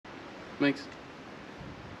Thanks.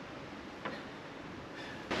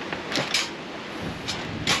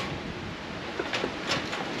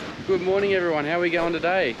 Good morning everyone, how are we going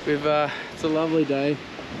today? It's a lovely day.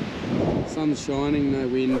 Sun's shining, no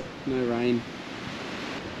wind, no rain.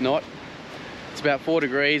 It's about 4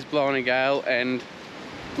 degrees, blowing a gale, and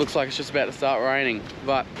looks like it's just about to start raining.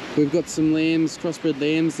 But we've got some lambs, crossbred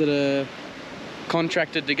lambs, that are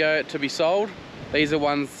contracted to be sold. These are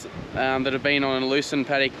ones that have been on a lucerne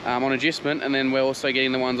paddock on agistment, and then we're also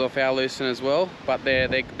getting the ones off our lucerne as well. But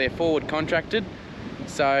they're forward contracted,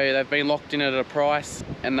 so they've been locked in at a price,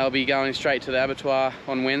 and they'll be going straight to the abattoir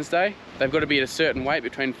on Wednesday. They've got to be at a certain weight,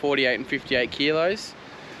 between 48 and 58 kilos.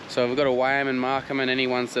 So we've got to weigh them and mark them, and any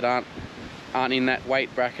ones that aren't in that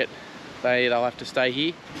weight bracket, they'll have to stay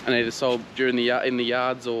here and either sold during in the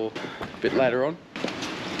yards or a bit later on.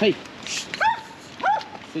 Hey,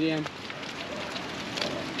 sit down.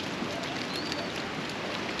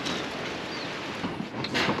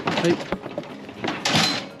 Hey.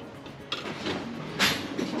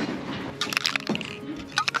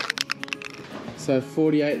 So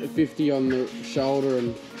 48 to 50 on the shoulder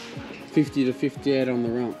and 50 to 58 on the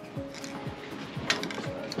rump.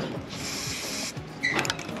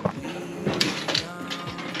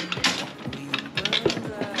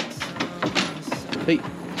 Hey.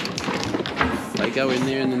 They go in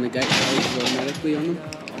there and then the gate closes automatically on them.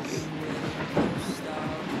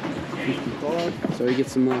 55. So he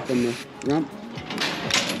gets a mark on the rump.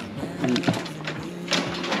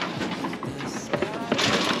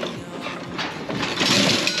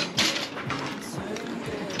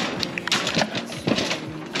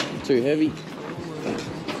 Too heavy.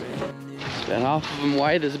 About half of them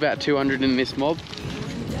weigh. There's about 200 in this mob.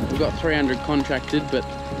 We've got 300 contracted, but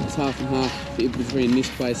it's half and half between this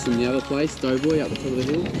place and the other place, Doughboy, up the top of the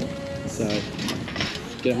hill. So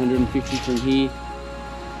get 150 from here.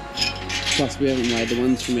 Plus we haven't weighed the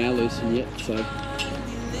ones from our lucerne yet, so.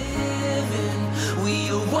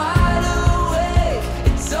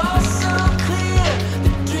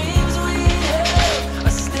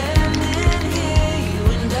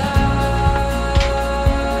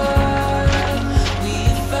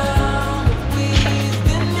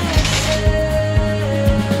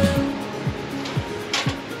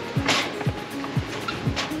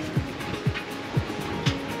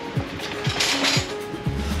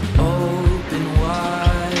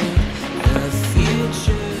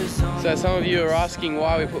 So some of you are asking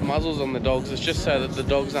why we put muzzles on the dogs. It's just so that the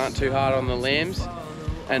dogs aren't too hard on the lambs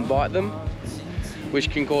and bite them, which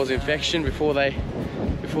can cause infection before they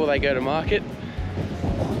go to market.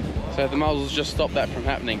 So the muzzles just stop that from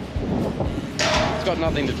happening. It's got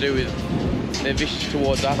nothing to do with they're vicious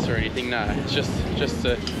towards us or anything. No, it's just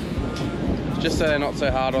so they're not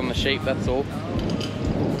so hard on the sheep. That's all.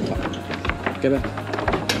 Go back.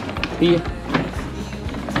 Here.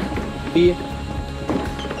 Here.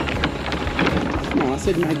 No, I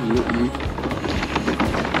said Maggie, not you.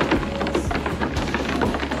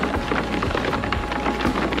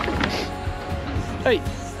 Hey!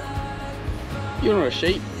 You're not a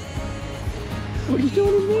sheep. What are you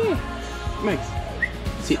doing in there? Max,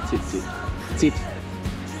 sit, sit, sit. Sit.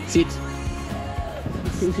 Sit.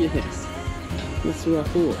 Yes. That's what I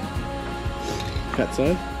thought. Fatso.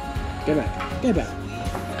 Go back. Go back.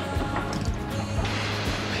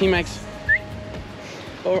 He makes.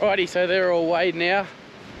 Alrighty, so they're all weighed now.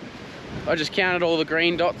 I just counted all the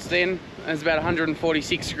green dots then. There's about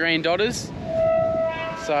 146 green dotters.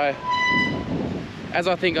 So, as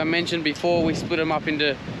I think I mentioned before, we split them up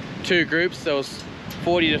into two groups. There was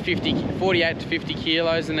 48 to 50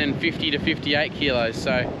 kilos and then 50 to 58 kilos.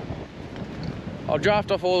 So, I'll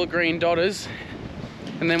draft off all the green dotters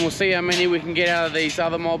and then we'll see how many we can get out of these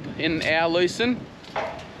other mob in our lucerne.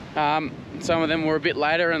 Some of them were a bit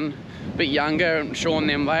later and a bit younger and shorn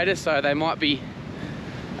them later, so they might be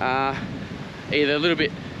either a little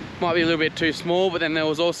bit too small, but then there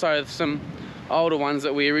was also some older ones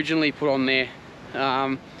that we originally put on there,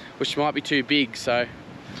 which might be too big. So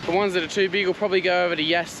the ones that are too big will probably go over to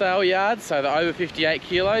Yass sale yards, so they're over 58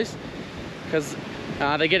 kilos, because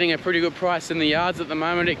they're getting a pretty good price in the yards at the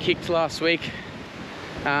moment. It kicked last week,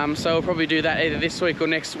 so we'll probably do that either this week or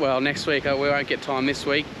next week. We won't get time this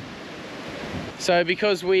week. So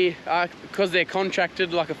because they're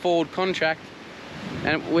contracted like a forward contract,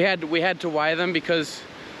 and we had to weigh them because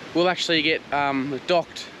we'll actually get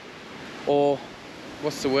docked, or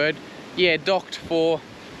what's the word? Yeah, docked for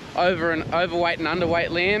overweight and underweight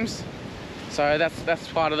lambs. So that's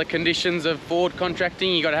part of the conditions of forward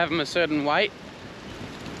contracting. You got to have them a certain weight.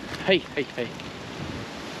 Hey, hey, hey!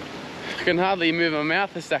 I can hardly move my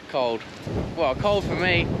mouth. It's that cold. Well, cold for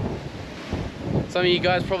me. Some of you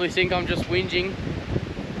guys probably think I'm just whinging.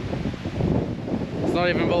 It's not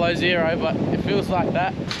even below 0, but it feels like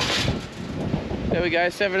that. There we go,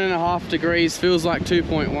 7.5 degrees, feels like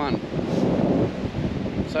 2.1.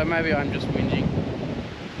 So maybe I'm just whinging.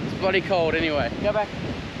 It's bloody cold anyway. Go back.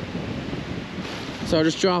 So I'll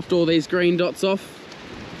just draft all these green dots off.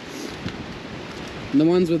 And the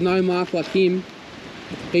ones with no mark like him,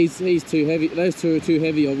 he's too heavy. Those two are too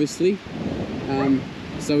heavy, obviously.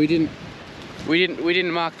 So we didn't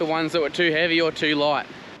mark the ones that were too heavy or too light.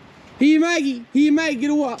 Here, Maggie. Here, mate. Get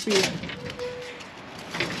all up here.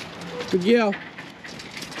 Good girl.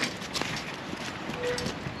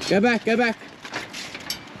 Go back. Go back.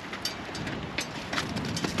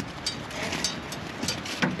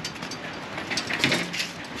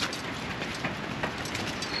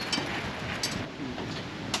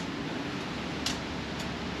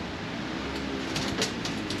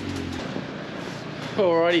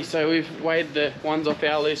 Alrighty, so we've weighed the ones off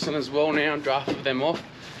our lucerne as well now and drafted them off.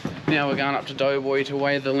 Now we're going up to Doughboy to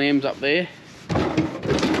weigh the lambs up there.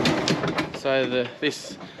 So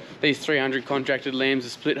these 300 contracted lambs are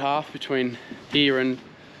split half between here and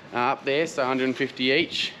up there, so 150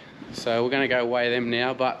 each. So we're going to go weigh them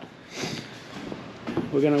now, but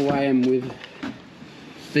we're going to weigh them with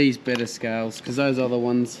these better scales, because those other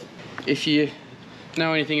ones, if you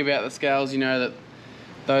know anything about the scales, you know that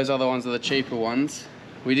those other ones are the cheaper ones.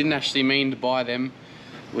 We didn't actually mean to buy them.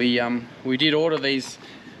 We did order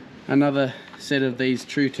another set of these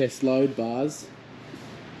True Test load bars,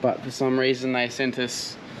 but for some reason they sent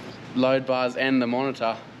us load bars and the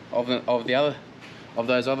monitor of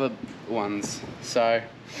those other ones. So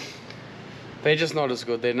they're just not as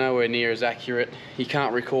good. They're nowhere near as accurate. You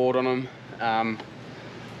can't record on them,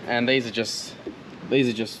 and these are just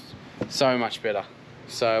so much better.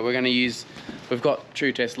 So we're going to use, we've got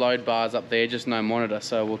True Test load bars up there, just no monitor.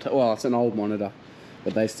 So well, it's an old monitor,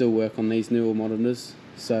 but they still work on these newer monitors.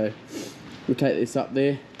 So we'll take this up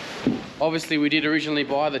there. Obviously we did originally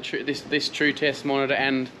buy this True Test monitor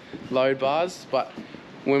and load bars, but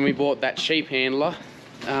when we bought that sheep handler,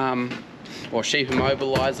 or sheep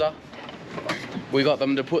immobilizer, we got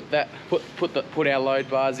them to put our load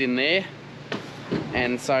bars in there,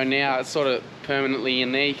 and so now it's sort of permanently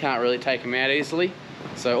in there. You can't really take them out easily.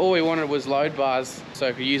 So all we wanted was load bars, so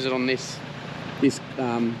we could use it on this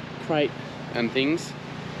crate and things.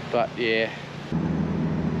 But yeah.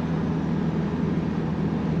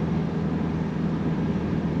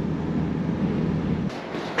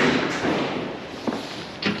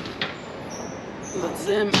 That's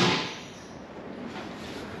them.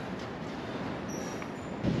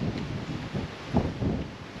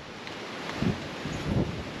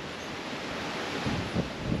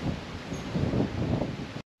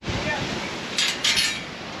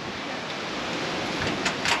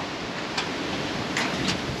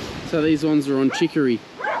 So these ones are on chicory,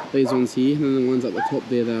 these ones here, and then the ones up the top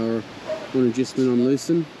there, they were on adjustment on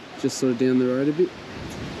lucerne, just sort of down the road a bit.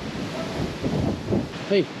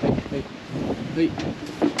 Hey, hey, hey, hey.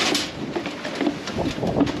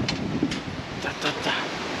 Da, da, da.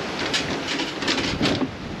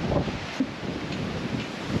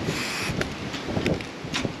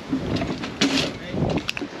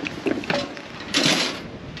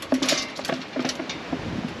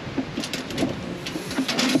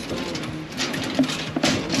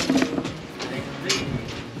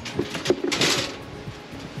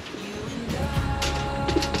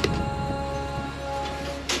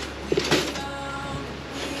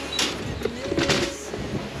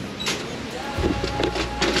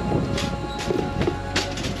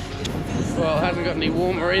 Well, it hasn't got any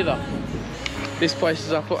warmer either. This place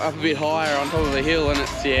is up a bit higher on top of the hill, and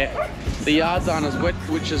it's, yeah, the yards aren't as wet,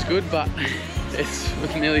 which is good, but it's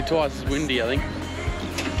nearly twice as windy, I think.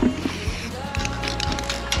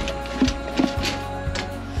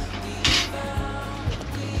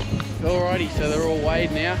 Alrighty, so they're all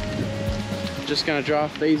weighed now. Just going to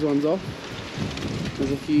draft these ones off.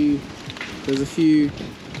 There's a few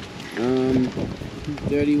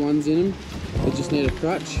dirty ones in them that just need a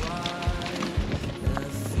crutch.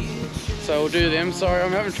 So we'll do them. Sorry,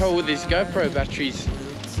 I'm having trouble with these GoPro batteries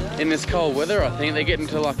in this cold weather. I think they're getting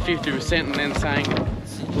to like 50% and then saying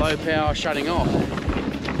low power shutting off.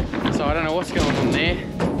 So I don't know what's going on there.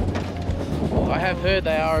 I have heard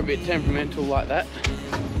they are a bit temperamental like that.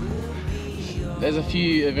 There's a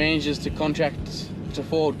few advantages to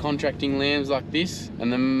forward contracting lambs like this,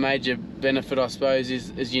 and the major benefit, I suppose,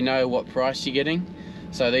 is you know what price you're getting.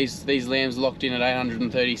 So these lambs locked in at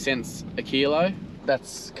 830 cents a kilo.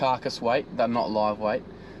 That's carcass weight, they're not live weight.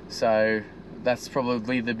 So that's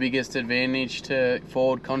probably the biggest advantage to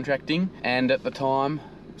forward contracting. And at the time,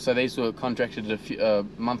 so these were contracted a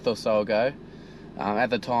month or so ago. At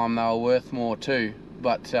the time they were worth more too,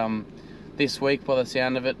 but this week, by the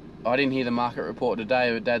sound of it, I didn't hear the market report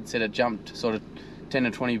today, but Dad said it jumped sort of 10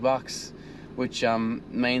 to 20 bucks, which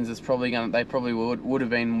means it's probably they probably would have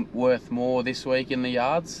been worth more this week in the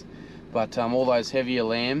yards. But all those heavier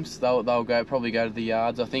lambs, they'll probably go to the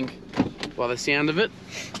yards, I think, by the sound of it,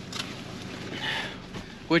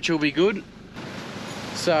 which will be good.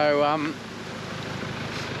 So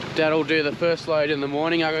Dad'll do the first load in the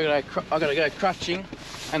morning. I gotta go crutching,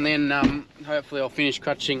 and then hopefully I'll finish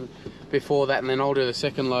crutching before that, and then I'll do the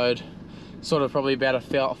second load. Sort of probably about a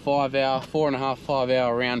 4.5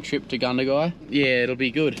 hour round trip to Gundagai. Yeah, it'll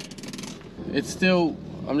be good. It's still,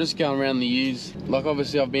 I'm just going around the ewes. Like,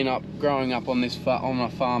 obviously I've been growing up on my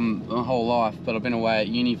farm my whole life, but I've been away at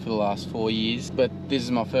uni for the last 4 years. But this is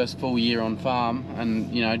my first full year on farm,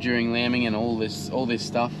 and you know, during lambing and all this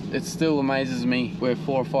stuff, it still amazes me. We're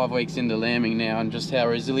 4 or 5 weeks into lambing now, and just how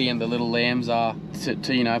resilient the little lambs are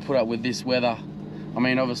to you know, put up with this weather. I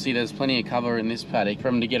mean, obviously there's plenty of cover in this paddock for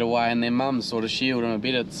them to get away, and their mums sort of shield them a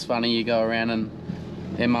bit. It's funny, you go around and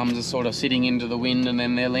their mums are sort of sitting into the wind, and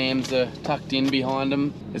then their lambs are tucked in behind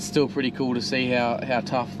them. It's still pretty cool to see how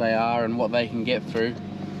tough they are and what they can get through.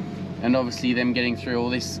 And obviously them getting through all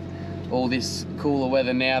this cooler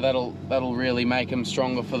weather now, that'll really make them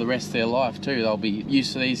stronger for the rest of their life too. They'll be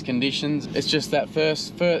used to these conditions. It's just that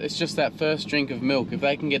first drink of milk. If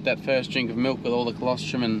they can get that first drink of milk with all the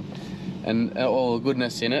colostrum and all the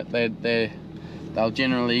goodness in it, they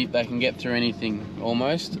can get through anything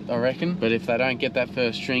almost, I reckon. But if they don't get that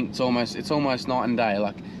first drink, it's almost night and day.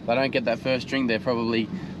 Like, if they don't get that first drink, they're probably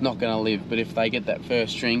not going to live. But if they get that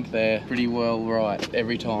first drink, they're pretty well right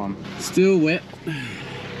every time. Still wet.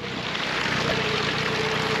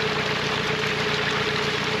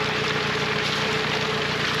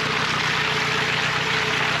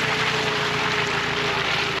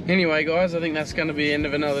 Anyway guys, I think that's going to be the end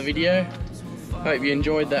of another video. Hope you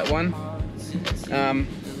enjoyed that one.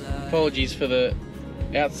 Apologies for the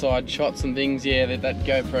outside shots and things. Yeah, this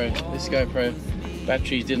GoPro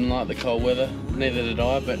batteries didn't like the cold weather, neither did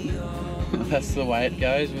I, but that's the way it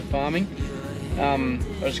goes with farming.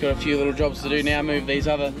 I've just got a few little jobs to do now, move these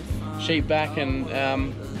other sheep back and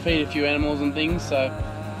feed a few animals and things, so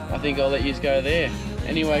I think I'll let you go there.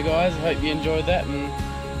 Anyway guys, I hope you enjoyed that, and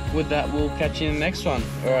with that we'll catch you in the next one.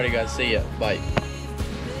 Alrighty guys, see ya, bye.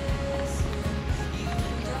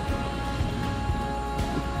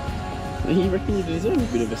 You reckon you deserve a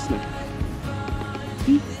bit of a snack?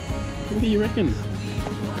 What do you reckon?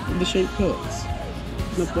 Of the sheep pellets?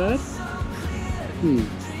 Not bad?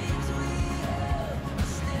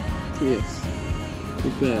 Yes,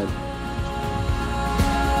 not bad.